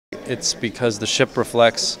It's because the ship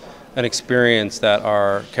reflects an experience that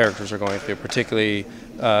our characters are going through, particularly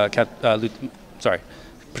Michael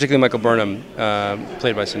Burnham,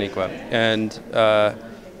 played by Sonequa. And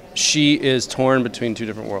she is torn between two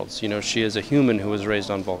different worlds. You know, she is a human who was raised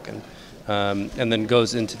on Vulcan, and then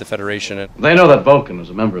goes into the Federation. They know that Vulcan is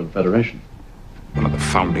a member of the Federation. One of the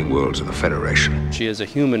founding worlds of the Federation. She is a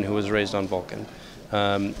human who was raised on Vulcan,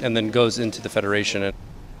 and then goes into the Federation.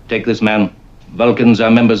 Take this man. Vulcans are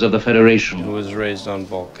members of the Federation. Who was raised on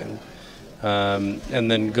Vulcan, and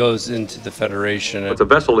then goes into the Federation. It's a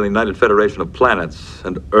vessel in the United Federation of Planets,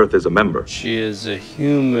 and Earth is a member. She is a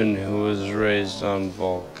human who was raised on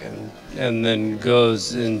Vulcan, and then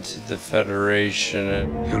goes into the Federation.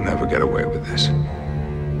 You'll never get away with this.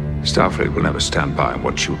 Starfleet will never stand by and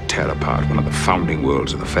watch you tear apart one of the founding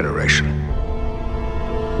worlds of the Federation.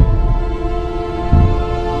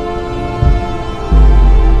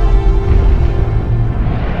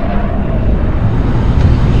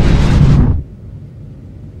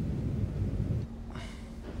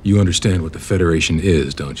 You understand what the Federation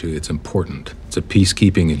is, don't you? It's important. It's a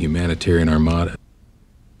peacekeeping and humanitarian armada.